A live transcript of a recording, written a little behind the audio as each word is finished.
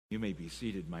You may be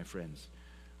seated, my friends.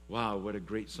 Wow, what a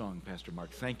great song, Pastor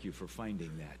Mark. Thank you for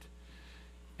finding that.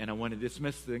 And I want to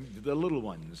dismiss the little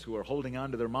ones who are holding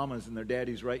on to their mamas and their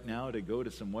daddies right now to go to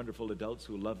some wonderful adults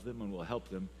who love them and will help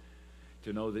them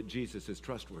to know that Jesus is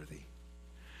trustworthy.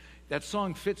 That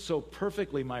song fits so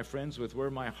perfectly, my friends, with where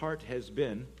my heart has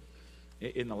been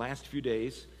in the last few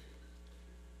days.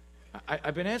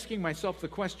 I've been asking myself the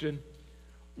question,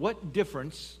 what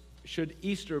difference should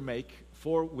Easter make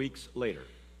 4 weeks later?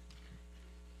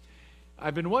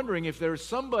 I've been wondering if there's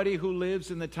somebody who lives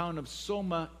in the town of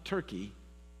Soma, Turkey,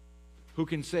 who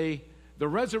can say, the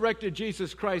resurrected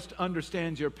Jesus Christ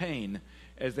understands your pain,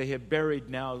 as they have buried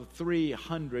now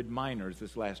 300 miners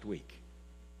this last week.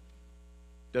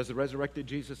 Does the resurrected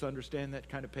Jesus understand that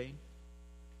kind of pain?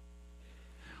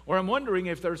 Or I'm wondering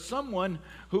if there's someone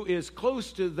who is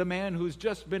close to the man who's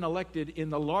just been elected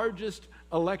in the largest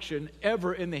election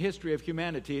ever in the history of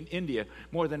humanity in India.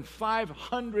 More than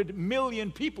 500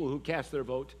 million people who cast their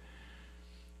vote.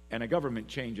 And a government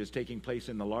change is taking place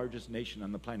in the largest nation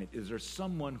on the planet. Is there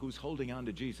someone who's holding on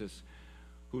to Jesus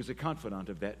who's a confidant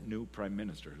of that new prime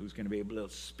minister, who's going to be able to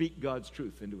speak God's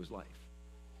truth into his life?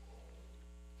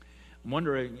 I'm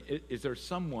wondering, is there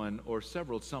someone or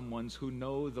several someones who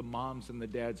know the moms and the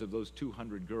dads of those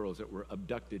 200 girls that were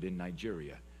abducted in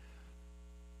Nigeria,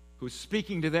 who's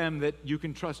speaking to them that you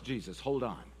can trust Jesus, hold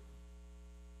on?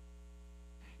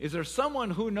 Is there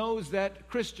someone who knows that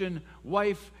Christian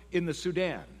wife in the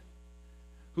Sudan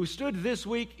who stood this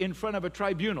week in front of a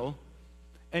tribunal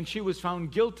and she was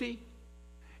found guilty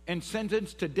and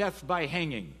sentenced to death by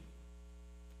hanging?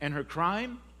 And her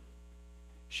crime?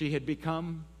 She had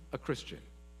become a Christian.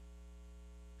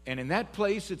 And in that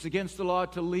place, it's against the law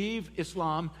to leave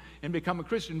Islam and become a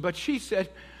Christian. But she said,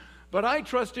 but I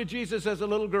trusted Jesus as a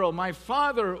little girl. My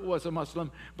father was a Muslim,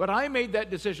 but I made that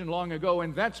decision long ago,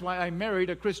 and that's why I married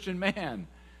a Christian man.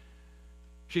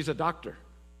 She's a doctor,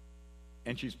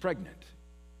 and she's pregnant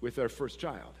with their first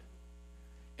child.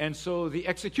 And so the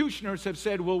executioners have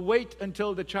said, we'll wait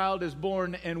until the child is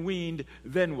born and weaned,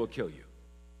 then we'll kill you.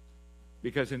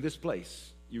 Because in this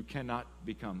place, you cannot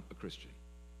become a Christian.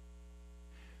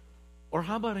 Or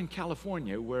how about in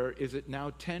California, where is it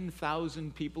now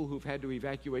 10,000 people who've had to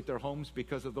evacuate their homes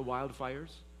because of the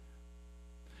wildfires?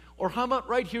 Or how about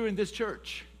right here in this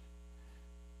church?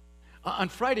 On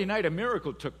Friday night, a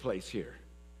miracle took place here.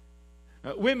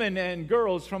 Women and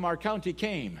girls from our county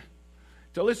came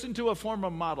to listen to a former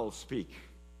model speak,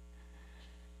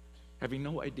 having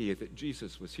no idea that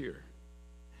Jesus was here.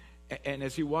 And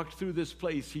as he walked through this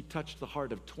place, he touched the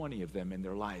heart of 20 of them, and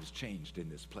their lives changed in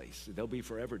this place. They'll be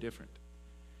forever different.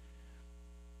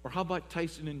 Or how about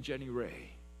Tyson and Jenny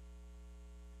Ray?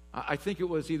 I think it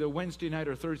was either Wednesday night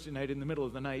or Thursday night, in the middle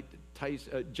of the night,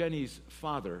 Jenny's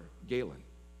father, Galen,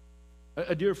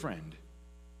 a dear friend,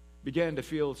 began to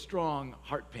feel strong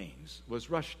heart pains, was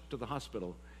rushed to the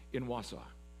hospital in Wausau.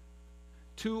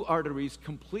 2 arteries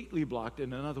completely blocked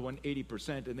and another one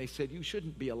 80%, and they said, you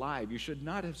shouldn't be alive. You should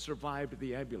not have survived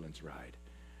the ambulance ride.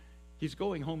 He's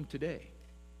going home today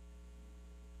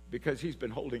because he's been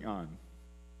holding on.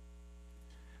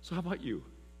 So how about you?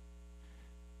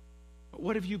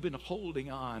 What have you been holding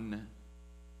on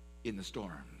in the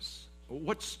storms?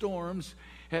 What storms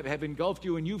have engulfed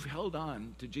you and you've held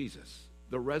on to Jesus,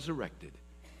 the resurrected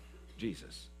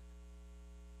Jesus,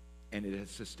 and it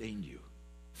has sustained you?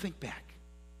 Think back.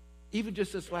 Even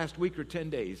just this last week or 10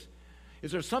 days,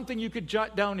 is there something you could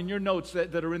jot down in your notes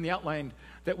that are in the outline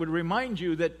that would remind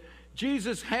you that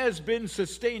Jesus has been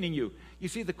sustaining you? You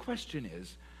see, the question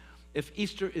is, if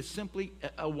Easter is simply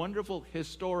a wonderful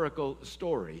historical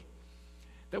story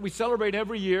that we celebrate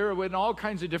every year in all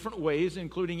kinds of different ways,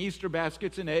 including Easter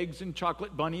baskets and eggs and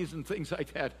chocolate bunnies and things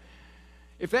like that,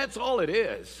 if that's all it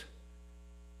is,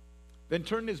 then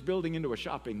turn this building into a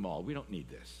shopping mall. We don't need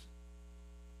this.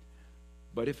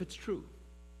 But if it's true,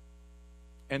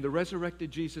 and the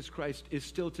resurrected Jesus Christ is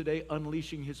still today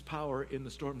unleashing his power in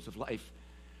the storms of life,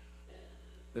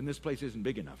 then this place isn't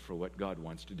big enough for what God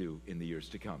wants to do in the years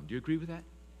to come. Do you agree with that?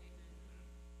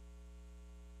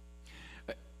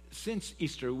 Since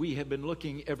Easter, we have been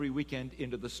looking every weekend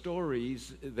into the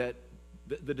stories that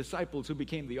the disciples who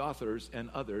became the authors and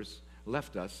others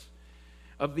left us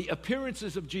of the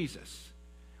appearances of Jesus,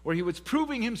 where he was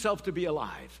proving himself to be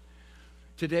alive.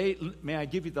 Today, may I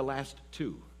give you the last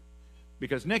 2?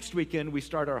 Because next weekend we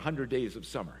start our 100 days of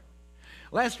summer.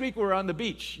 Last week we were on the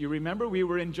beach. You remember we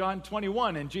were in John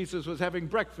 21 and Jesus was having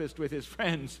breakfast with his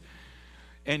friends.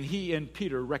 And he and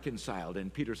Peter reconciled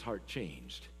and Peter's heart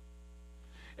changed.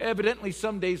 Evidently,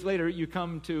 some days later you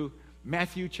come to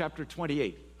Matthew chapter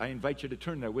 28. I invite you to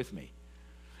turn there with me.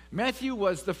 Matthew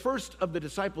was the first of the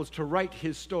disciples to write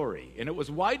his story, and it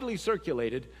was widely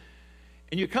circulated.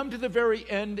 And you come to the very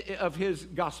end of his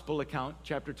gospel account,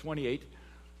 chapter 28,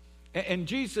 and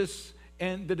Jesus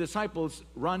and the disciples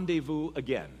rendezvous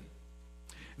again.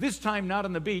 This time not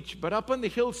on the beach, but up on the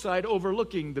hillside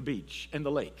overlooking the beach and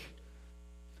the lake.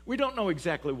 We don't know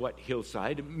exactly what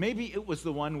hillside. Maybe it was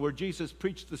the one where Jesus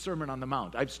preached the Sermon on the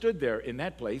Mount. I've stood there in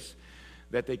that place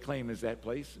that they claim is that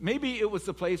place. Maybe it was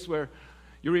the place where,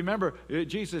 you remember,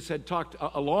 Jesus had talked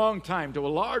a long time to a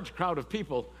large crowd of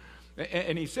people,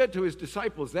 and he said to his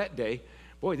disciples that day,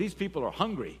 boy, these people are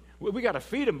hungry. We got to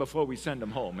feed them before we send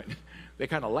them home. And they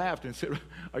kind of laughed and said,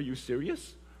 are you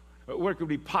serious? Where could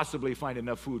we possibly find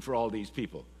enough food for all these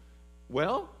people?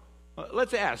 Well,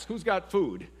 let's ask, who's got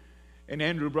food? And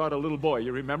Andrew brought a little boy,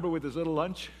 you remember, with his little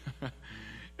lunch?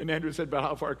 And Andrew said, but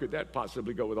how far could that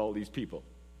possibly go with all these people?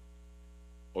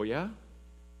 Oh, yeah?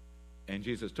 And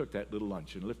Jesus took that little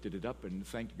lunch and lifted it up and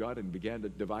thanked God and began to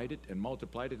divide it and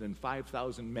multiplied it, and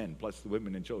 5,000 men, plus the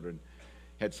women and children,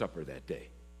 had supper that day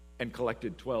and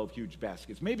collected 12 huge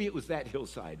baskets. Maybe it was that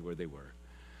hillside where they were.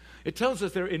 It tells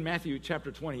us there in Matthew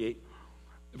chapter 28,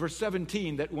 verse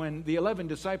 17, that when the 11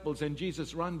 disciples and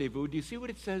Jesus rendezvoused, do you see what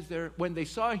it says there? When they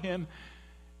saw him,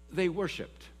 they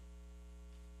worshiped.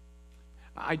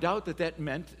 I doubt that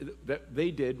meant that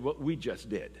they did what we just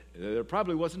did. There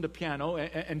probably wasn't a piano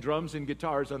and drums and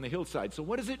guitars on the hillside. So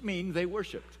what does it mean they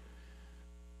worshiped?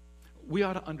 We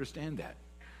ought to understand that.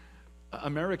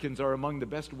 Americans are among the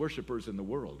best worshipers in the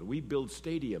world. We build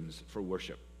stadiums for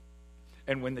worship.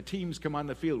 And when the teams come on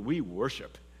the field, we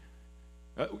worship.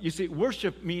 You see,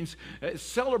 worship means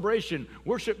celebration.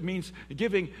 Worship means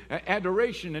giving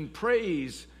adoration and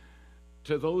praise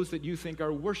to those that you think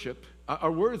are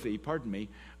worthy,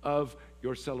 of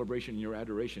your celebration and your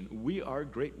adoration. We are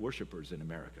great worshipers in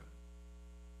America.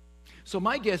 So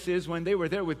my guess is when they were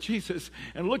there with Jesus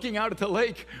and looking out at the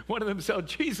lake, one of them said,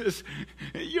 Jesus,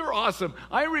 you're awesome.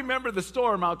 I remember the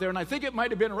storm out there, and I think it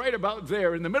might have been right about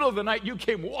there. In the middle of the night, you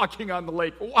came walking on the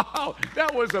lake. Wow,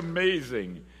 that was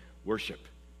amazing. Worship.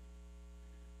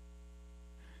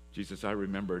 Jesus, I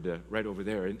remembered right over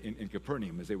there in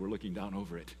Capernaum as they were looking down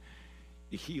over it.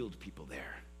 He healed people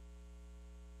there.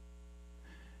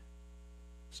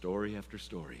 Story after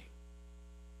story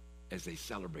as they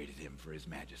celebrated him for his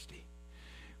majesty.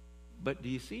 But do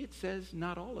you see it says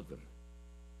not all of them?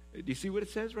 Do you see what it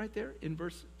says right there in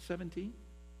verse 17?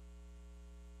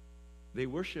 They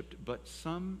worshiped, but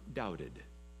some doubted.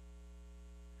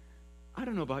 I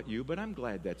don't know about you, but I'm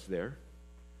glad that's there.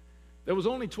 There was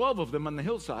only 12 of them on the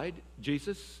hillside,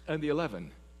 Jesus and the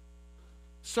 11.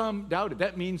 Some doubted.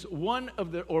 That means one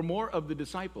of the or more of the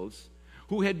disciples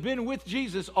who had been with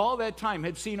Jesus all that time,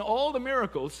 had seen all the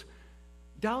miracles,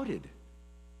 doubted.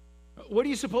 What do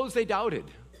you suppose they doubted?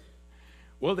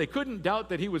 Well, they couldn't doubt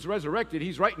that he was resurrected.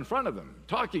 He's right in front of them,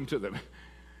 talking to them.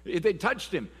 They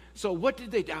touched him. So what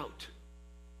did they doubt?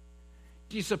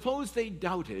 Do you suppose they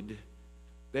doubted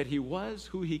that he was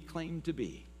who he claimed to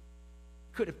be?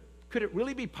 Could it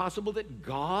really be possible that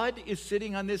God is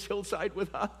sitting on this hillside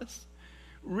with us?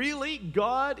 Really?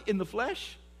 God in the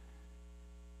flesh?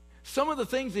 Some of the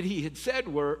things that he had said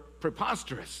were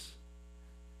preposterous.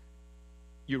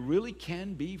 You really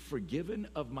can be forgiven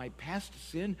of my past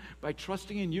sin by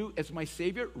trusting in you as my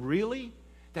Savior? Really?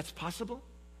 That's possible?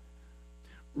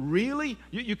 Really?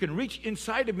 You can reach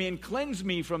inside of me and cleanse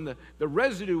me from the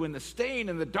residue and the stain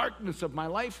and the darkness of my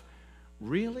life?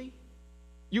 Really?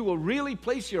 You will really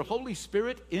place your Holy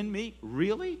Spirit in me?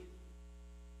 Really?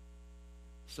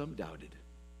 Some doubted.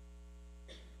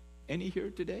 Any here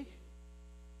today?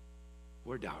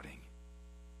 We're doubting.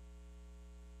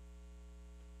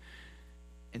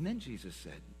 And then Jesus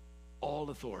said, all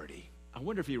authority. I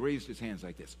wonder if he raised his hands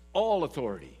like this. All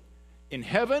authority in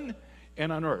heaven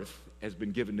and on earth has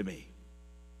been given to me.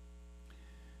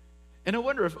 And I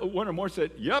wonder if one or more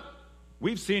said, yep,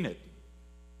 we've seen it.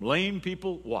 Lame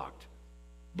people walked.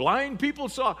 Blind people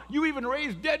saw. You even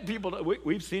raised dead people.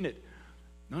 We've seen it.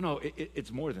 No,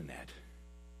 it's more than that.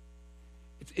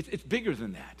 It's bigger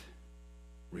than that.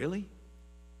 Really?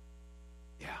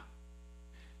 Yeah.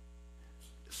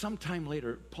 Sometime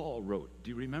later, Paul wrote,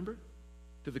 do you remember?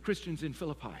 To the Christians in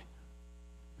Philippi.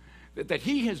 That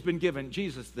he has been given,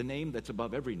 Jesus, the name that's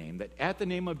above every name. That at the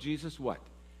name of Jesus, what?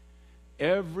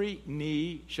 Every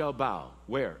knee shall bow.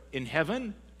 Where? In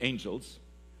heaven, angels.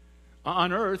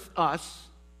 On earth, us.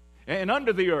 And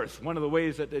under the earth, one of the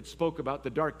ways that it spoke about the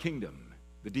dark kingdom,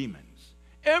 the demons.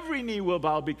 Every knee will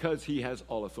bow because he has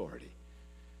all authority.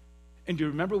 And do you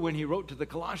remember when he wrote to the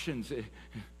Colossians?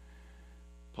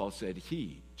 Paul said,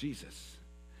 he, Jesus,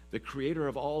 the creator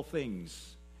of all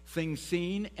things, things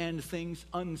seen and things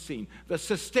unseen, the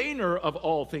sustainer of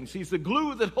all things. He's the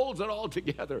glue that holds it all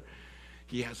together.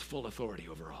 He has full authority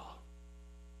over all.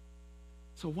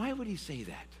 So why would he say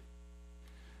that?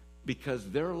 Because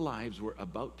their lives were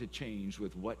about to change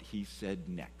with what he said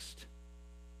next.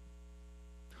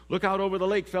 Look out over the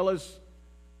lake, fellas.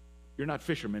 You're not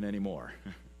fishermen anymore.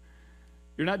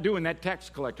 You're not doing that tax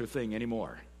collector thing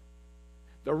anymore.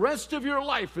 The rest of your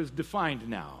life is defined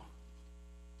now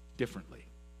differently.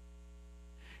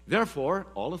 Therefore,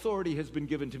 all authority has been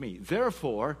given to me.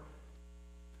 Therefore,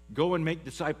 go and make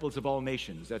disciples of all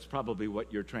nations. That's probably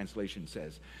what your translation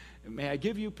says. May I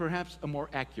give you perhaps a more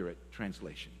accurate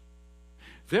translation?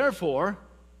 Therefore,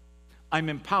 I'm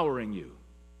empowering you.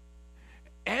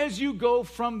 As you go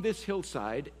from this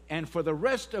hillside and for the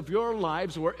rest of your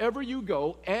lives, wherever you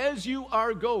go, as you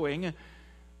are going,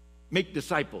 make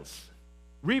disciples.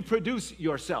 Reproduce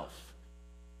yourself.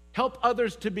 Help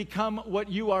others to become what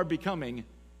you are becoming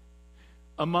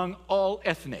among all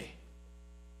ethne.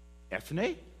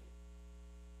 Ethne?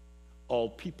 All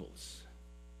peoples.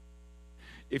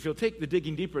 If you'll take the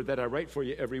Digging Deeper that I write for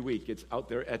you every week, it's out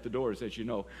there at the doors, as you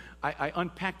know. I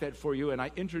unpack that for you, and I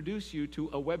introduce you to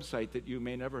a website that you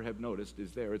may never have noticed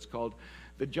is there. It's called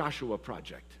the Joshua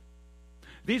Project.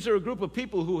 These are a group of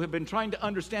people who have been trying to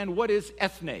understand what is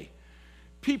ethne.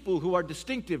 People who are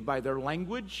distinctive by their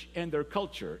language and their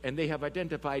culture, and they have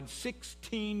identified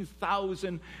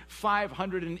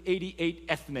 16,588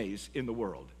 ethnes in the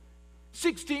world.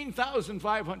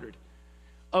 16,500.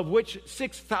 Of which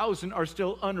 6,000 are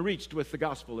still unreached with the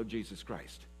gospel of Jesus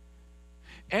Christ.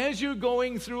 As you're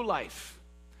going through life,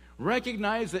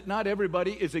 recognize that not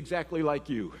everybody is exactly like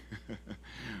you.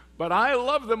 But I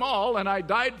love them all, and I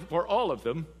died for all of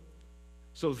them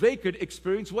so they could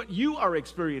experience what you are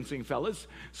experiencing, fellas.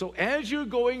 So as you're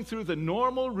going through the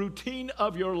normal routine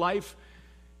of your life,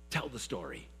 tell the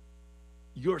story.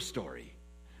 Your story.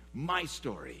 My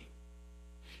story.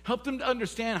 Help them to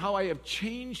understand how I have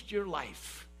changed your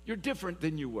life. You're different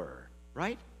than you were,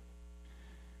 right?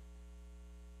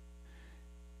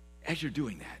 As you're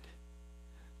doing that,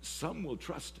 some will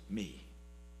trust me.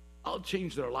 I'll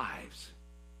change their lives.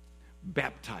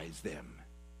 Baptize them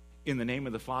in the name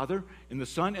of the Father, and the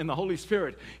Son, and the Holy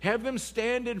Spirit. Have them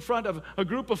stand in front of a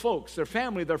group of folks, their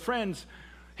family, their friends.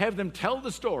 Have them tell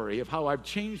the story of how I've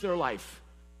changed their life.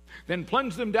 Then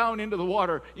plunge them down into the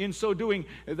water. In so doing,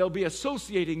 they'll be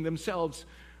associating themselves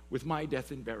with my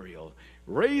death and burial.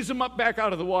 Raise them up back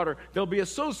out of the water. They'll be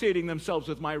associating themselves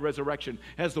with my resurrection.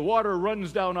 As the water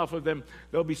runs down off of them,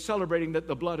 they'll be celebrating that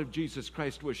the blood of Jesus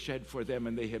Christ was shed for them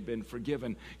and they have been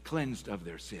forgiven, cleansed of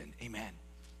their sin. Amen.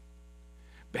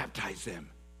 Baptize them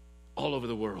all over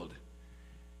the world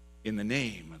in the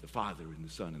name of the Father and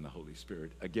the Son and the Holy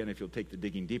Spirit. Again, if you'll take the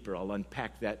Digging Deeper, I'll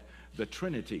unpack that, the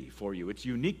Trinity for you. It's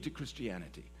unique to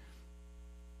Christianity.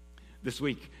 This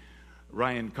week,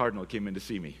 Ryan Cardinal came in to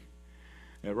see me.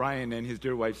 Ryan and his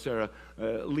dear wife, Sarah,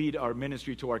 lead our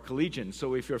ministry to our collegians.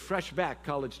 So if you're fresh back,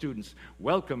 college students,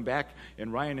 welcome back.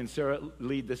 And Ryan and Sarah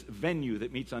lead this venue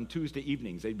that meets on Tuesday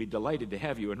evenings. They'd be delighted to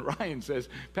have you. And Ryan says,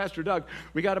 Pastor Doug,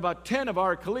 we got about 10 of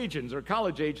our collegians or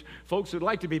college-age folks who'd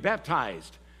like to be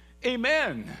baptized.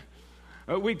 Amen.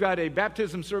 We've got a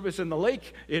baptism service in the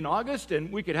lake in August,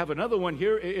 and we could have another one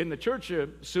here in the church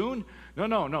soon.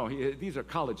 No. These are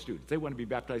college students. They want to be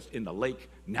baptized in the lake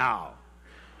now.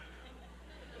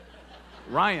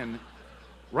 Ryan,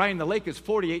 the lake is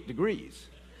 48 degrees.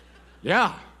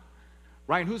 Yeah.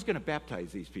 Ryan, who's going to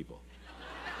baptize these people?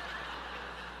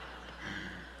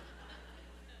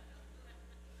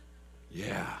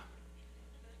 Yeah.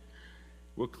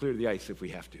 We'll clear the ice if we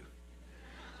have to.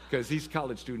 Because these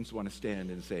college students want to stand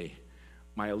and say,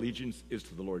 my allegiance is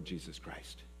to the Lord Jesus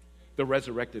Christ, the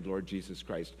resurrected Lord Jesus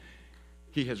Christ.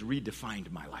 He has redefined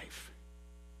my life.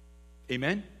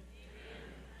 Amen?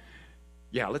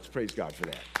 Yeah, let's praise God for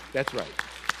that. That's right.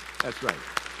 That's right.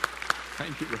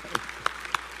 Thank you, Ryan.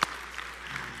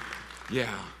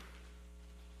 Yeah.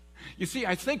 You see,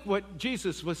 I think what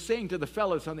Jesus was saying to the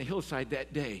fellas on the hillside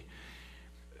that day,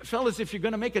 fellas, if you're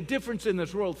going to make a difference in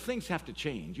this world, things have to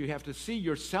change. You have to see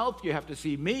yourself. You have to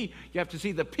see me. You have to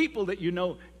see the people that you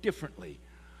know differently.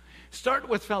 Start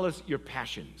with, fellas, your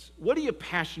passions. What are you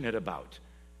passionate about?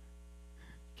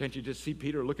 Can't you just see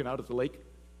Peter looking out at the lake?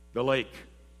 The lake.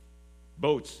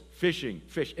 Boats, fishing,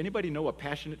 fish. Anybody know a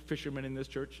passionate fisherman in this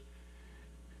church?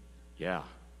 Yeah.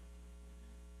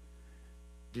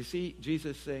 Do you see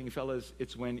Jesus saying, fellas,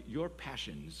 it's when your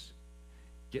passions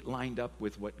get lined up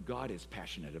with what God is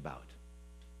passionate about,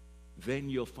 then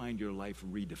you'll find your life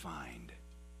redefined.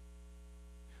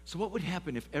 So what would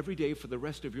happen if every day for the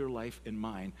rest of your life and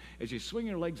mine, as you swing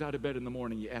your legs out of bed in the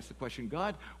morning, you ask the question,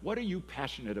 God, what are you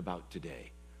passionate about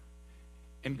today?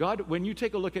 And God, when you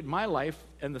take a look at my life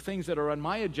and the things that are on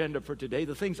my agenda for today,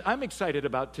 the things I'm excited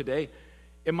about today,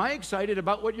 am I excited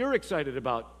about what you're excited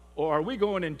about? Or are we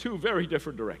going in two very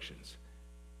different directions?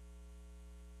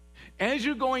 As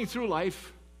you're going through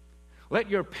life, let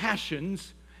your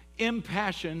passions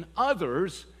impassion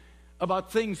others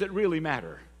about things that really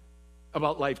matter,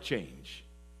 about life change.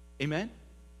 Amen?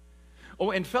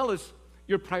 Oh, and fellas,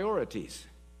 your priorities.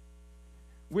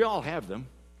 We all have them.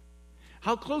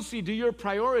 How closely do your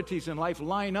priorities in life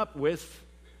line up with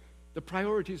the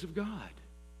priorities of God?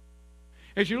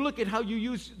 As you look at how you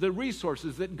use the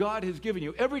resources that God has given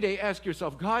you, every day ask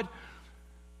yourself, God,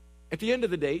 at the end of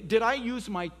the day, did I use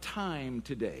my time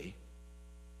today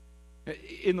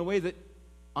in the way that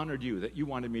honored you, that you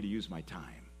wanted me to use my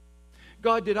time?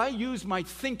 God, did I use my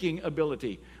thinking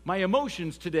ability, my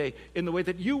emotions today in the way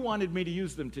that you wanted me to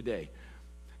use them today?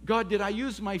 God, did I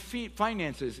use my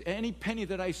finances, any penny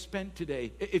that I spent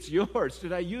today? It's yours.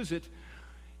 Did I use it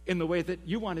in the way that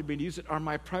you wanted me to use it? Are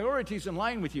my priorities in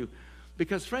line with you?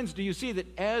 Because, friends, do you see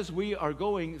that as we are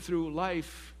going through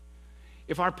life,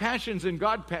 if our passions and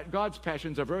God's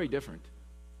passions are very different,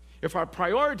 if our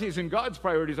priorities and God's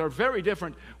priorities are very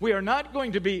different, we are not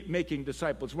going to be making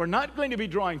disciples. We're not going to be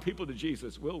drawing people to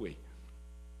Jesus, will we?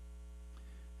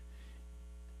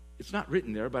 It's not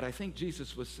written there, but I think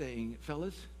Jesus was saying,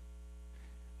 fellas,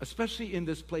 especially in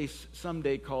this place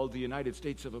someday called the United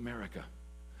States of America,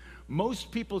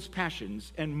 most people's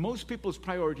passions and most people's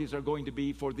priorities are going to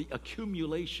be for the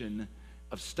accumulation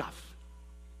of stuff.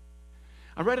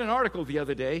 I read an article the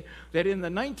other day that in the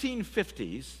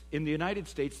 1950s in the United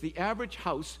States, the average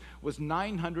house was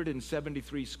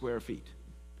 973 square feet.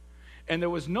 And there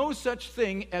was no such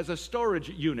thing as a storage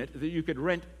unit that you could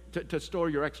rent to store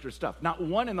your extra stuff. Not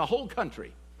one in the whole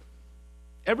country.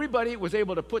 Everybody was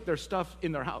able to put their stuff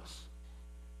in their house.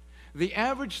 The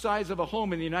average size of a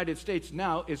home in the United States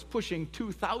now is pushing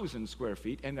 2,000 square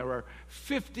feet, and there are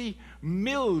 50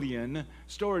 million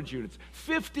storage units.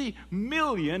 50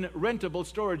 million rentable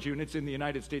storage units in the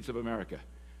United States of America.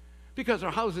 Because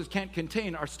our houses can't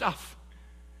contain our stuff.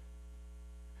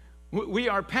 We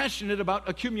are passionate about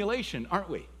accumulation, aren't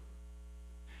we?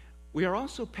 We are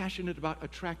also passionate about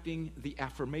attracting the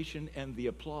affirmation and the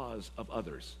applause of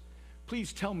others.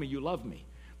 Please tell me you love me.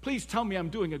 Please tell me I'm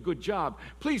doing a good job.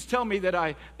 Please tell me that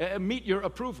I meet your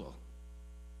approval.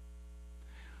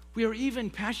 We are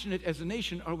even passionate as a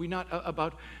nation, are we not,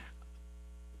 about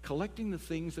collecting the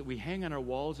things that we hang on our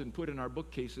walls and put in our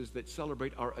bookcases that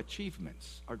celebrate our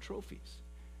achievements, our trophies.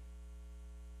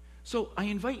 So I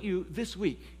invite you this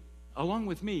week, along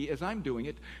with me as I'm doing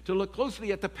it, to look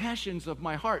closely at the passions of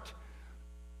my heart.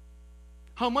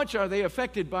 How much are they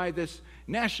affected by this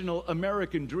national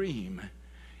American dream?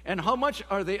 And how much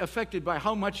are they affected by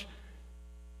how much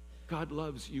God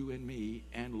loves you and me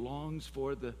and longs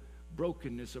for the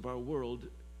brokenness of our world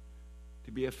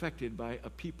to be affected by a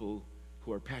people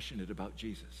who are passionate about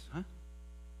Jesus? Huh?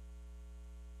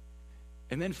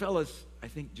 And then, fellas, I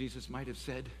think Jesus might have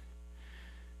said,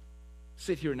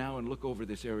 sit here now and look over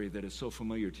this area that is so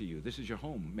familiar to you. This is your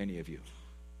home, many of you.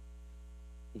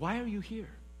 Why are you here?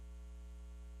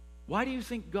 Why do you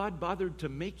think God bothered to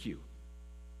make you?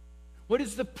 What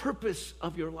is the purpose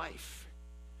of your life?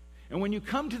 And when you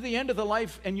come to the end of the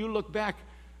life and you look back,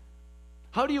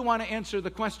 how do you want to answer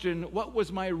the question, what was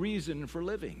my reason for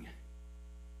living?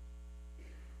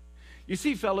 You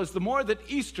see, fellas, the more that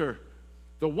Easter,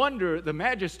 the wonder, the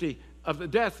majesty of the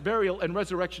death, burial, and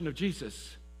resurrection of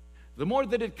Jesus, the more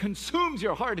that it consumes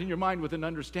your heart and your mind with an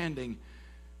understanding,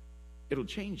 it'll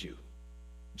change you.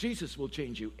 Jesus will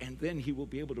change you, and then he will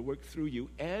be able to work through you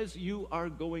as you are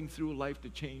going through life to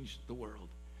change the world.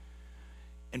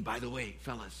 And by the way,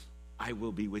 fellas, I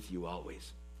will be with you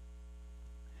always.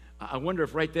 I wonder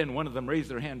if right then one of them raised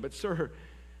their hand, but sir,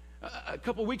 a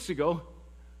couple weeks ago,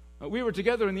 we were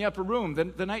together in the upper room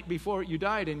the night before you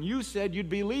died, and you said you'd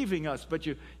be leaving us, but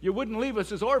you wouldn't leave us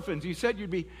as orphans. You said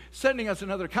you'd be sending us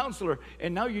another counselor,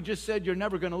 and now you just said you're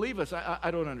never going to leave us.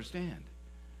 I don't understand.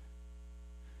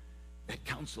 That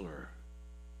counselor,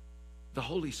 the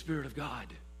Holy Spirit of God.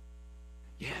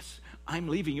 Yes, I'm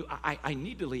leaving you. I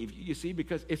need to leave, you see,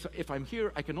 because if I'm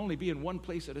here, I can only be in one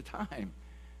place at a time.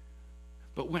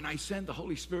 But when I send the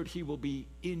Holy Spirit, he will be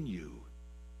in you.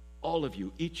 All of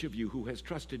you, each of you who has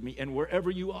trusted me, and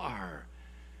wherever you are,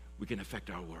 we can affect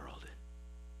our world.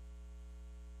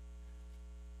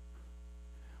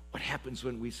 What happens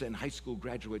when we send high school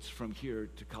graduates from here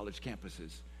to college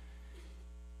campuses?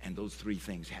 And those three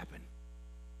things happen.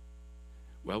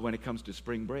 Well, when it comes to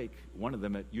spring break, one of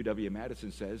them at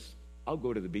UW-Madison says, I'll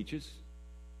go to the beaches,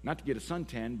 not to get a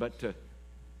suntan, but to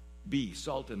be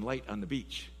salt and light on the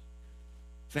beach.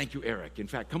 Thank you, Eric. In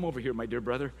fact, come over here, my dear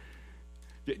brother,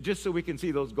 just so we can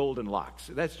see those golden locks.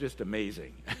 That's just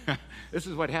amazing. This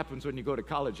is what happens when you go to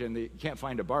college and you can't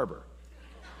find a barber.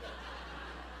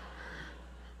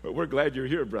 But we're glad you're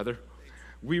here, brother.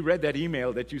 We read that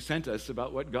email that you sent us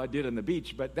about what God did on the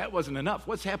beach, but that wasn't enough.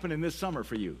 What's happening this summer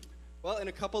for you? Well, in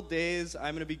a couple days,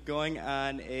 I'm going to be going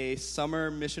on a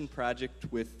summer mission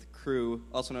project with Cru,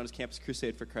 also known as Campus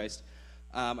Crusade for Christ.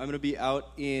 I'm going to be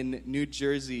out in New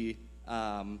Jersey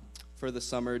for the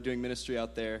summer, doing ministry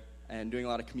out there and doing a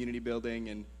lot of community building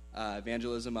and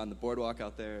evangelism on the boardwalk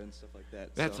out there and stuff like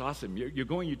that. That's awesome. You're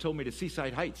going, you told me, to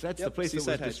Seaside Heights. That's the place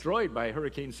Seaside that was destroyed by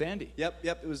Hurricane Sandy. Yep.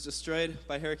 It was destroyed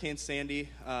by Hurricane Sandy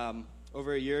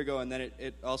over a year ago, and then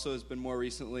it also has been more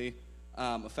recently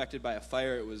affected by a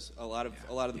fire. It was a lot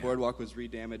of the boardwalk was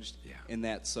redamaged in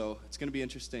that, so it's going to be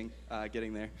interesting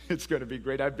getting there. It's going to be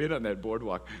great. I've been on that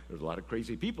boardwalk. There's a lot of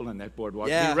crazy people on that boardwalk.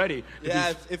 Yeah. Be ready.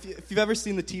 Yeah, if you've ever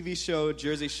seen the TV show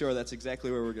Jersey Shore, that's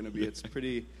exactly where we're going to be. It's a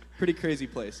pretty crazy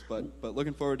place, but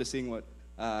looking forward to seeing what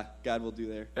God will do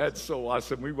there. That's so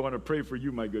awesome. We want to pray for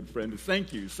you, my good friend.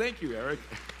 Thank you, Eric.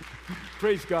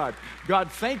 Praise God.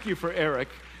 God, thank you for Eric.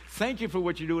 Thank you for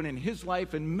what you're doing in his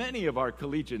life and many of our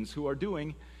collegians who are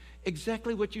doing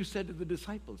exactly what you said to the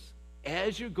disciples.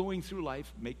 As you're going through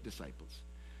life, make disciples.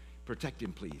 Protect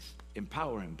him, please.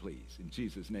 Empower him, please. In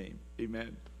Jesus' name,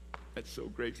 amen. That's so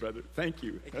great, brother. Thank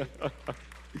you.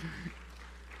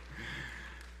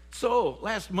 So,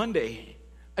 last Monday,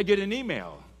 I get an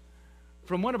email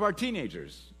from one of our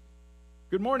teenagers.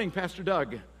 Good morning, Pastor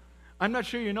Doug. I'm not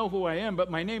sure you know who I am, but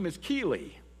my name is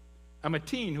Keeley. I'm a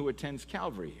teen who attends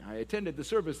Calvary. I attended the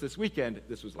service this weekend.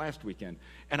 This was last weekend.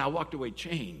 And I walked away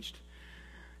changed.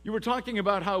 You were talking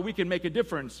about how we can make a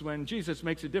difference when Jesus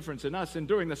makes a difference in us. And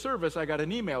during the service, I got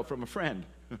an email from a friend.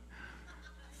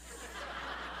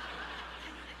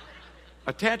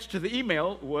 Attached to the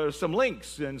email were some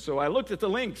links. And so I looked at the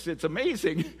links. It's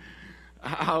amazing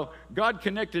how God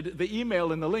connected the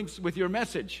email and the links with your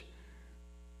message.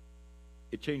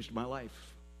 It changed my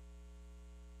life.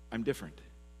 I'm different.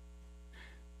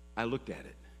 I looked at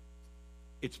it.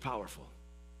 It's powerful.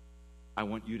 I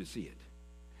want you to see it.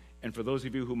 And for those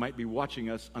of you who might be watching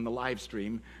us on the live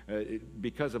stream,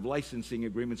 because of licensing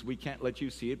agreements, we can't let you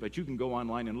see it, but you can go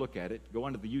online and look at it. Go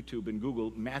onto the YouTube and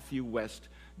Google Matthew West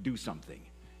Do Something.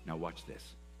 Now watch this.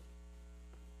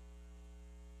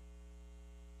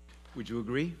 Would you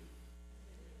agree?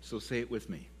 So say it with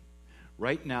me.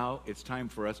 Right now, it's time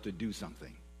for us to do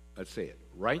something. Let's say it.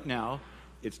 Right now,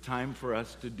 it's time for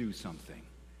us to do something.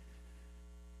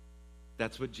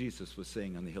 That's what Jesus was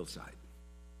saying on the hillside.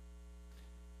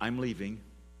 I'm leaving,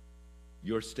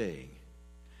 you're staying,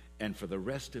 and for the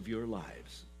rest of your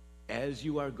lives, as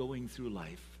you are going through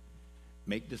life,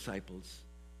 make disciples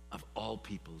of all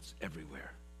peoples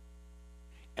everywhere.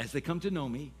 As they come to know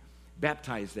me,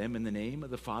 baptize them in the name of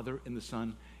the Father and the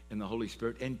Son and the Holy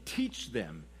Spirit, and teach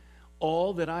them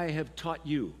all that I have taught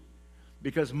you,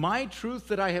 because my truth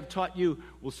that I have taught you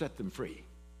will set them free.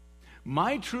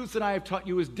 My truth that I have taught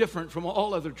you is different from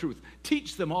all other truth.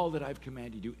 Teach them all that I've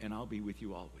commanded you, and I'll be with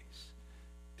you always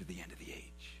to the end of the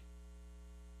age.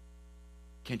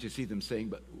 Can't you see them saying,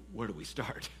 but where do we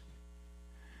start?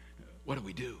 What do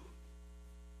we do?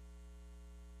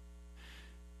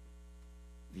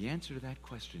 The answer to that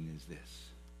question is this.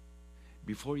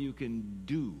 Before you can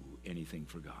do anything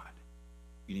for God,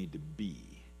 you need to be.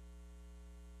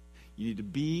 You need to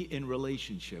be in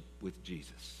relationship with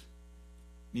Jesus.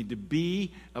 You need to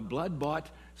be a blood-bought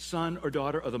son or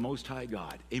daughter of the Most High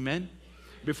God. Amen?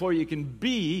 Before you can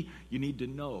be, you need to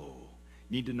know.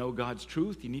 You need to know God's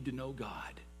truth. You need to know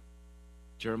God.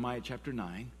 Jeremiah chapter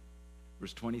 9,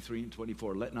 verse 23 and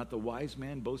 24. Let not the wise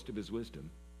man boast of his wisdom,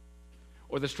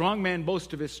 or the strong man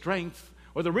boast of his strength,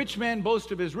 or the rich man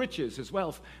boast of his riches, his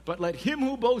wealth. But let him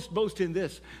who boasts boast in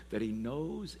this, that he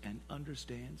knows and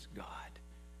understands God.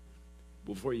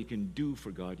 Before you can do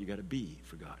for God, you got to be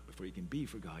for God. Before you can be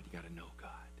for God, you got to know God.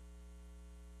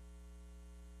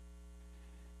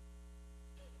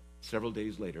 Several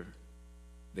days later,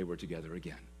 they were together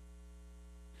again.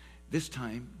 This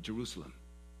time, Jerusalem.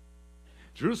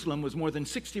 Jerusalem was more than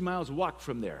 60 miles walk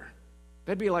from there.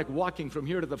 That'd be like walking from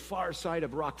here to the far side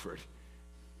of Rockford.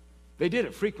 They did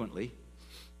it frequently.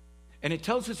 And it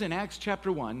tells us in Acts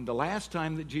chapter 1, the last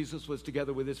time that Jesus was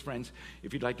together with his friends,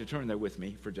 if you'd like to turn there with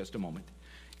me for just a moment.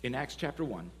 In Acts chapter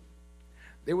 1,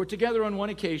 they were together on one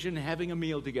occasion having a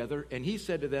meal together, and he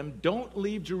said to them, don't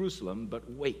leave Jerusalem, but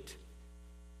wait.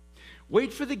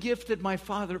 Wait for the gift that my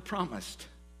Father promised,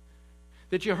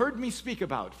 that you heard me speak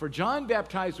about. For John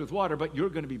baptized with water, but you're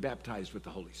going to be baptized with the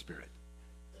Holy Spirit.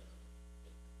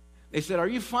 They said, are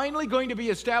you finally going to be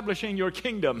establishing your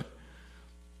kingdom?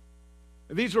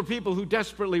 These were people who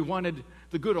desperately wanted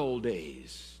the good old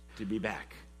days to be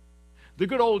back. The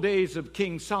good old days of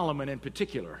King Solomon in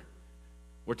particular,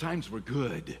 where times were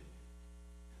good.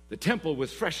 The temple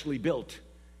was freshly built. It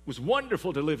was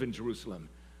wonderful to live in Jerusalem.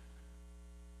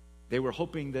 They were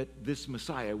hoping that this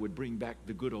Messiah would bring back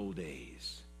the good old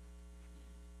days.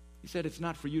 He said, it's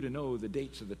not for you to know the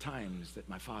dates of the times that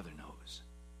my Father knows.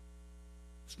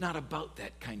 It's not about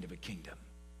that kind of a kingdom.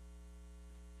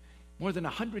 More than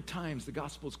 100 times the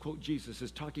Gospels quote Jesus as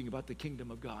talking about the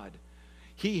kingdom of God.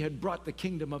 He had brought the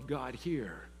kingdom of God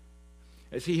here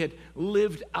as he had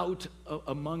lived out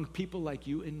among people like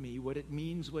you and me what it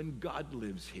means when God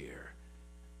lives here.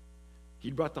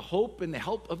 He'd brought the hope and the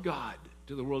help of God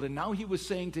to the world, and now he was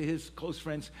saying to his close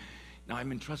friends, now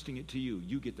I'm entrusting it to you.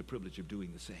 You get the privilege of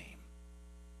doing the same.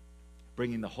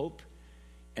 Bringing the hope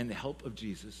and the help of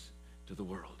Jesus to the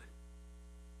world.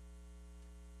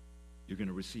 You're going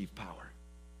to receive power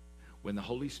when the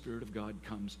Holy Spirit of God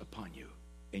comes upon you,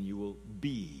 and you will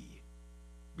be,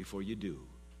 before you do,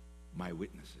 my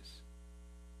witnesses.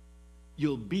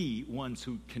 You'll be ones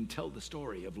who can tell the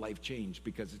story of life change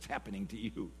because it's happening to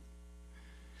you.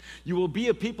 You will be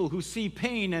a people who see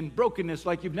pain and brokenness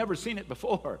like you've never seen it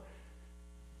before.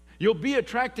 You'll be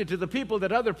attracted to the people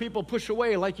that other people push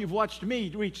away, like you've watched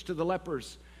me reach to the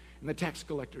lepers and the tax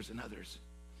collectors and others.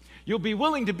 You'll be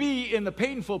willing to be in the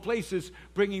painful places,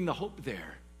 bringing the hope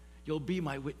there. You'll be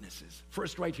my witnesses,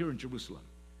 first right here in Jerusalem,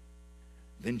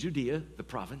 then Judea, the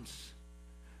province,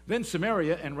 then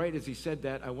Samaria, and right as he said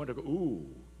that, I want to go, ooh,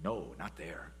 no, not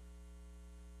there.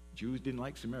 Jews didn't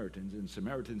like Samaritans, and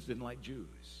Samaritans didn't like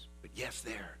Jews. But yes,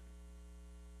 there,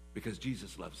 because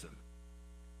Jesus loves them,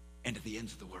 and to the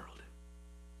ends of the world.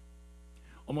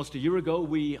 Almost a year ago,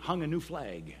 we hung a new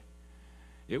flag.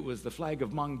 It was the flag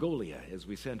of Mongolia as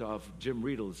we sent off Jim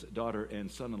Riedel's daughter and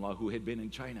son-in-law who had been in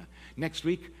China. Next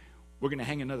week, we're going to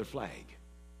hang another flag,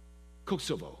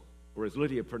 Kosovo, or as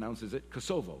Lydia pronounces it,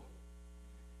 Kosovo.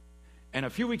 And a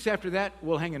few weeks after that,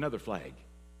 we'll hang another flag,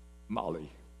 Mali.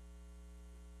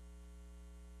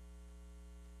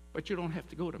 But you don't have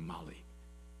to go to Mali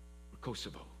or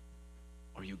Kosovo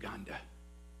or Uganda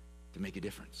to make a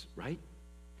difference, right?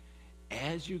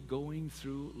 As you're going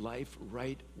through life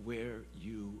right where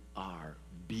you are,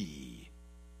 be.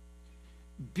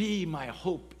 Be my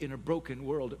hope in a broken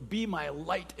world. Be my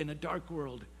light in a dark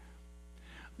world.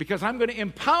 Because I'm going to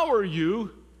empower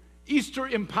you, Easter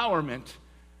empowerment,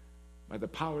 by the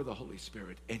power of the Holy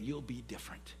Spirit, and you'll be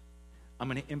different. I'm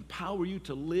going to empower you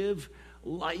to live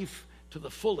life to the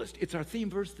fullest. It's our theme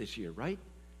verse this year, right?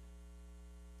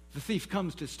 The thief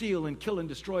comes to steal and kill and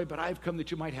destroy, but I've come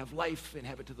that you might have life and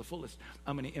have it to the fullest.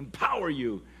 I'm going to empower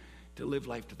you to live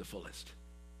life to the fullest.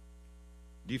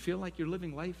 Do you feel like you're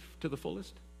living life to the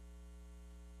fullest?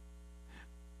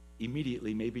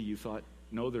 Immediately, maybe you thought,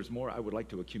 no, there's more I would like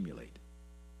to accumulate.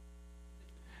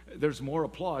 There's more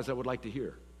applause I would like to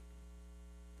hear.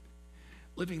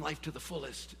 Living life to the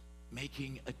fullest,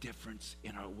 making a difference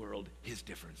in our world, his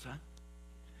difference, huh?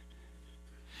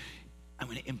 I'm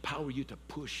going to empower you to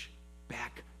push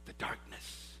back the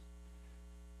darkness.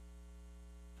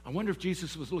 I wonder if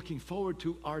Jesus was looking forward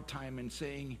to our time and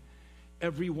saying,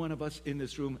 every one of us in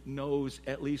this room knows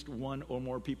at least one or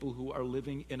more people who are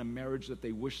living in a marriage that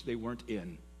they wish they weren't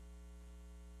in.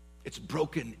 It's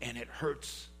broken and it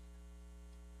hurts.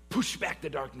 Push back the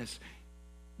darkness.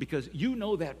 Because you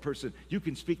know that person. You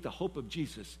can speak the hope of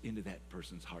Jesus into that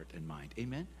person's heart and mind.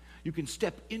 Amen? You can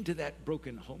step into that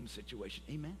broken home situation.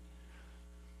 Amen?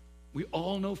 We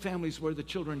all know families where the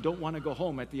children don't want to go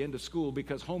home at the end of school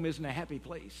because home isn't a happy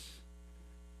place.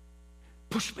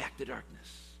 Push back the darkness.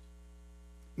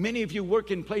 Many of you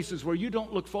work in places where you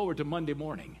don't look forward to Monday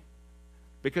morning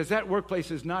because that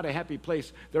workplace is not a happy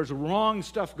place. There's wrong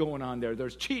stuff going on there.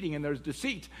 There's cheating and there's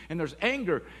deceit and there's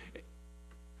anger.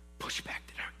 Push back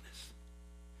the darkness.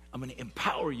 I'm going to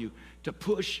empower you to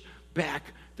push back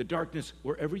the darkness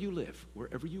wherever you live,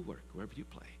 wherever you work, wherever you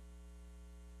play.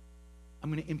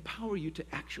 I'm going to empower you to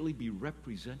actually be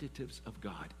representatives of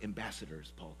God,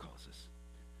 ambassadors, Paul calls us.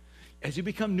 As you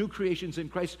become new creations in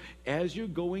Christ, as you're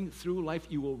going through life,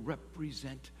 you will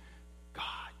represent God.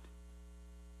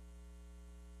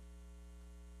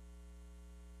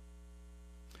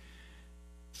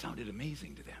 Sounded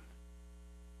amazing to them.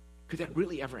 Could that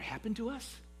really ever happen to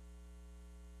us?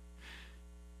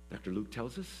 Dr. Luke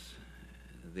tells us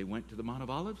they went to the Mount of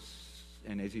Olives,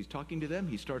 and as he's talking to them,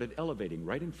 he started elevating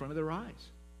right in front of their eyes.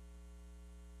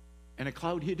 and a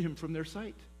cloud hid him from their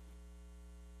sight.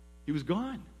 He was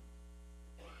gone.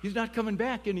 He's not coming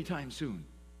back anytime soon.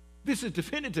 This is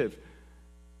definitive.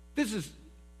 This is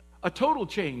a total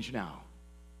change now.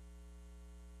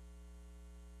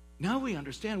 Now we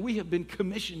understand we have been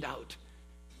commissioned out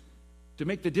to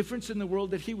make the difference in the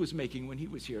world that he was making when he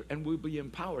was here, and we'll be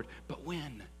empowered. But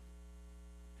when?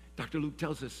 Dr. Luke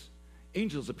tells us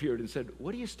angels appeared and said,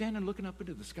 "What are you standing looking up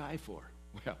into the sky for?"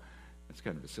 Well, that's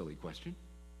kind of a silly question.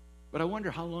 But I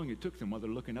wonder how long it took them while they're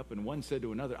looking up, and one said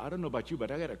to another, "I don't know about you, but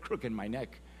I got a crook in my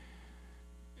neck.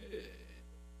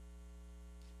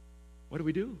 What do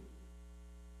we do?"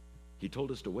 He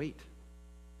told us to wait.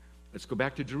 Let's go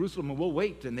back to Jerusalem and we'll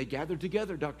wait. And they gathered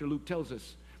together, Dr. Luke tells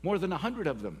us. More than 100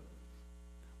 of them.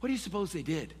 What do you suppose they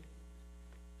did?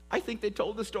 I think they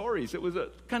told the stories. It was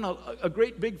a kind of a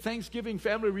great big Thanksgiving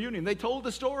family reunion. They told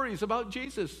the stories about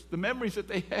Jesus, the memories that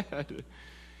they had.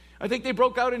 I think they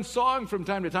broke out in song from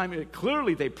time to time.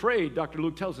 Clearly they prayed. Dr.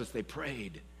 Luke tells us they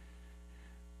prayed.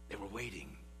 They were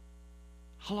waiting.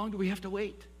 How long do we have to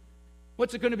wait?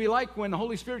 What's it going to be like when the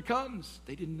Holy Spirit comes?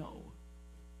 They didn't know.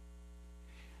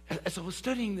 As I was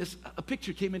studying this, a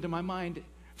picture came into my mind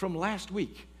from last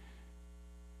week.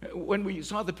 When we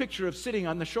saw the picture of sitting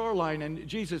on the shoreline and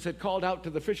Jesus had called out to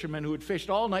the fishermen who had fished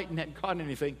all night and hadn't caught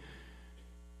anything,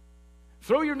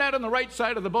 "Throw your net on the right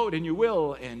side of the boat and you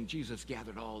will." And Jesus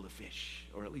gathered all the fish,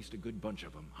 or at least a good bunch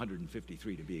of them,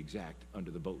 153 to be exact,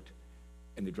 under the boat.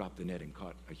 And they dropped the net and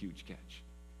caught a huge catch.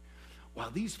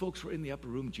 While these folks were in the upper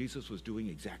room, Jesus was doing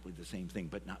exactly the same thing,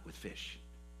 but not with fish.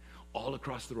 All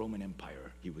across the Roman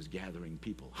Empire, he was gathering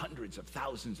people, hundreds of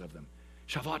thousands of them.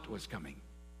 Shavuot was coming,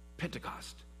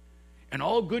 Pentecost. And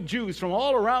all good Jews from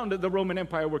all around the Roman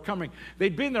Empire were coming.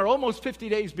 They'd been there almost 50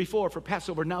 days before for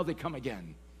Passover. Now they come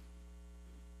again.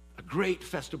 A great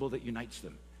festival that unites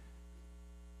them.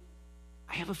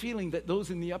 I have a feeling that those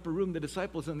in the upper room, the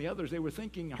disciples and the others, they were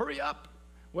thinking, "Hurry up.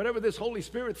 Whatever this Holy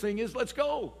Spirit thing is, let's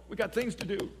go. We got things to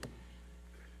do."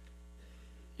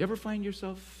 You ever find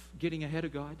yourself getting ahead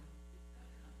of God?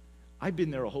 I've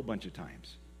been there a whole bunch of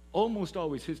times. Almost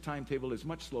always his timetable is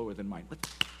much slower than mine.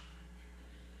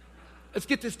 Let's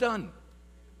get this done.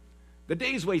 The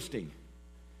day's wasting.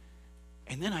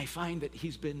 And then I find that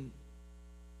he's been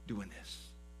doing this.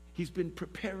 He's been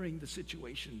preparing the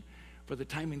situation for the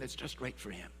timing that's just right for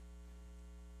him.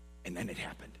 And then it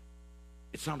happened.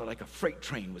 It sounded like a freight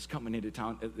train was coming into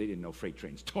town. They didn't know freight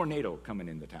trains. Tornado coming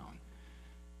into town.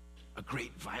 A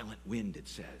great violent wind, it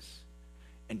says.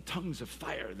 And tongues of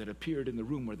fire that appeared in the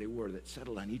room where they were that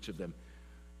settled on each of them.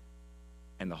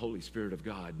 And the Holy Spirit of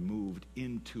God moved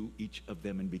into each of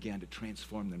them and began to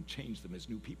transform them, change them as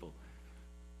new people.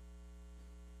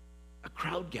 A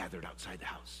crowd gathered outside the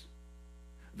house.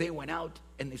 They went out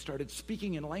and they started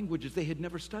speaking in languages they had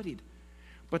never studied.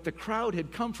 But the crowd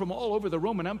had come from all over the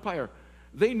Roman Empire.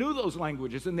 They knew those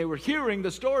languages, and they were hearing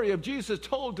the story of Jesus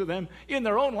told to them in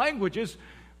their own languages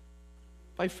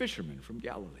by fishermen from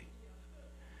Galilee.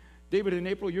 David and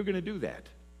April, you're going to do that,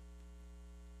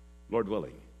 Lord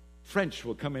willing. French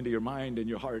will come into your mind and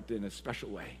your heart in a special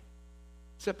way.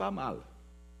 C'est pas mal.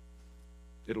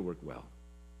 It'll work well.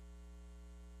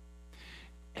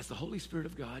 As the Holy Spirit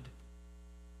of God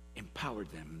empowered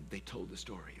them, they told the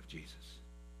story of Jesus.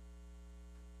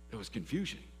 There was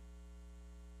confusion.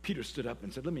 Peter stood up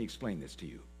and said, "Let me explain this to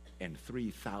you." And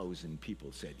 3,000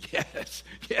 people said, "Yes,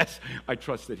 yes, I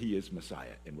trust that he is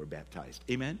Messiah," and were baptized.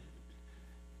 Amen?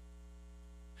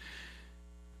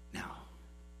 Now,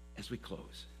 as we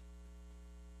close,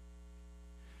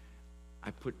 I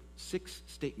put 6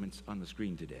 statements on the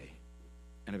screen today,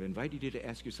 and I've invited you to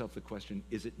ask yourself the question,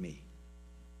 is it me?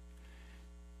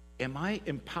 Am I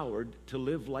empowered to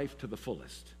live life to the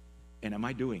fullest? And am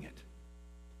I doing it?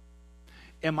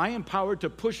 Am I empowered to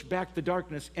push back the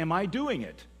darkness? Am I doing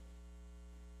it?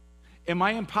 Am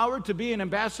I empowered to be an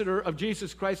ambassador of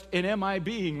Jesus Christ? And am I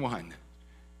being one?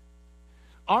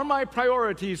 Are my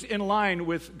priorities in line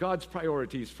with God's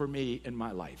priorities for me in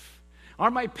my life? Are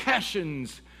my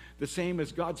passions the same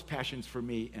as God's passions for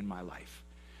me in my life?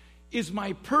 Is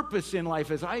my purpose in life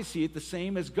as I see it the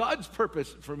same as God's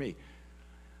purpose for me?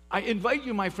 I invite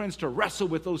you, my friends, to wrestle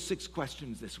with those 6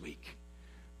 questions this week.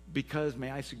 Because, may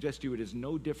I suggest to you, it is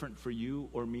no different for you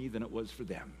or me than it was for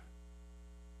them.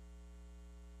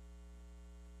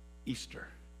 Easter.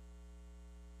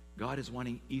 God is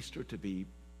wanting Easter to be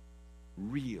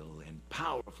real and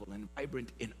powerful and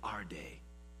vibrant in our day,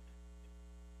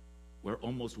 where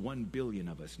almost 1 billion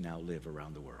of us now live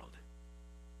around the world.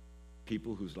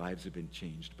 People whose lives have been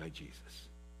changed by Jesus.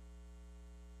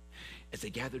 As they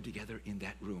gathered together in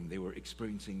that room, they were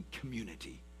experiencing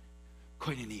community,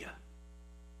 koinonia.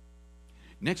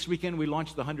 Next weekend, we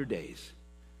launch the 100 Days.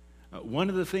 One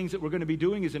of the things that we're going to be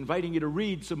doing is inviting you to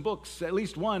read some books, at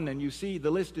least one, and you see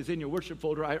the list is in your worship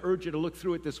folder. I urge you to look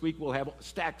through it this week. We'll have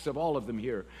stacks of all of them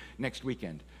here next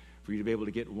weekend for you to be able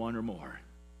to get one or more.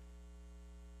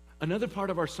 Another part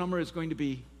of our summer is going to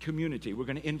be community. We're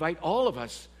going to invite all of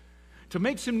us to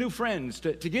make some new friends,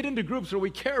 to get into groups where we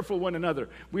care for one another.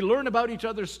 We learn about each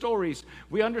other's stories.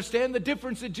 We understand the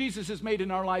difference that Jesus has made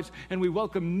in our lives, and we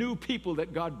welcome new people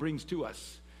that God brings to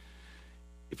us.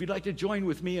 If you'd like to join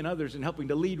with me and others in helping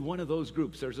to lead one of those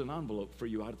groups, there's an envelope for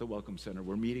you out at the Welcome Center.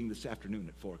 We're meeting this afternoon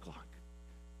at 4 o'clock.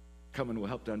 Come and we'll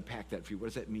help to unpack that for you. What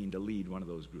does that mean to lead one of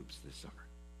those groups this summer?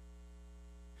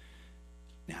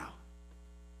 Now,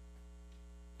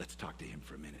 let's talk to him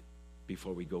for a minute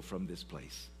before we go from this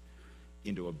place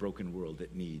into a broken world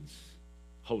that needs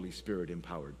Holy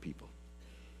Spirit-empowered people.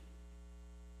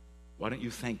 Why don't you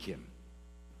thank him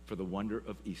for the wonder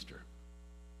of Easter?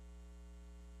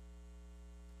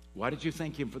 Why did you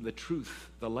thank him for the truth,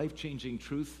 the life-changing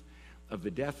truth of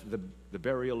the death, the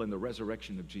burial, and the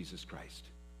resurrection of Jesus Christ?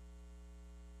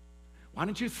 Why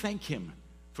don't you thank him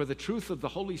for the truth of the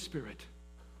Holy Spirit?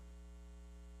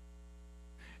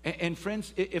 And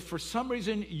friends, if for some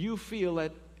reason you feel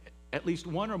that at least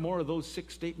one or more of those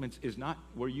 6 statements is not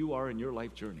where you are in your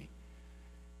life journey,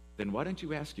 then why don't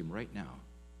you ask him right now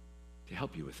to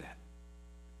help you with that?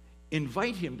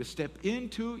 Invite him to step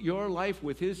into your life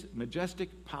with his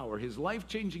majestic power, his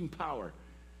life-changing power,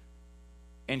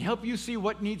 and help you see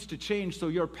what needs to change so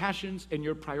your passions and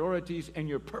your priorities and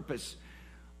your purpose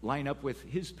line up with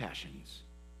his passions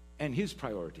and his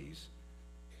priorities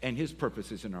and his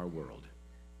purposes in our world.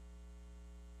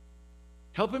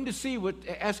 Help him to see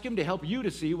ask him to help you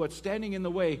to see what's standing in the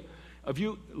way of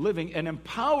you living an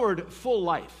empowered, full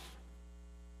life,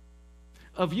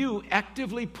 of you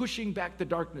actively pushing back the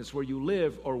darkness where you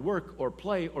live or work or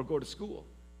play or go to school,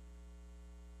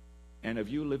 and of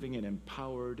you living an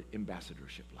empowered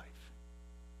ambassadorship life.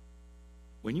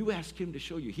 When you ask him to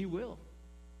show you, he will.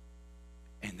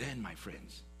 And then, my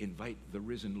friends, invite the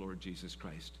risen Lord Jesus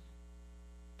Christ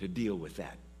to deal with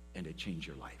that and to change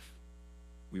your life.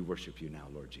 We worship you now,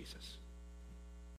 Lord Jesus.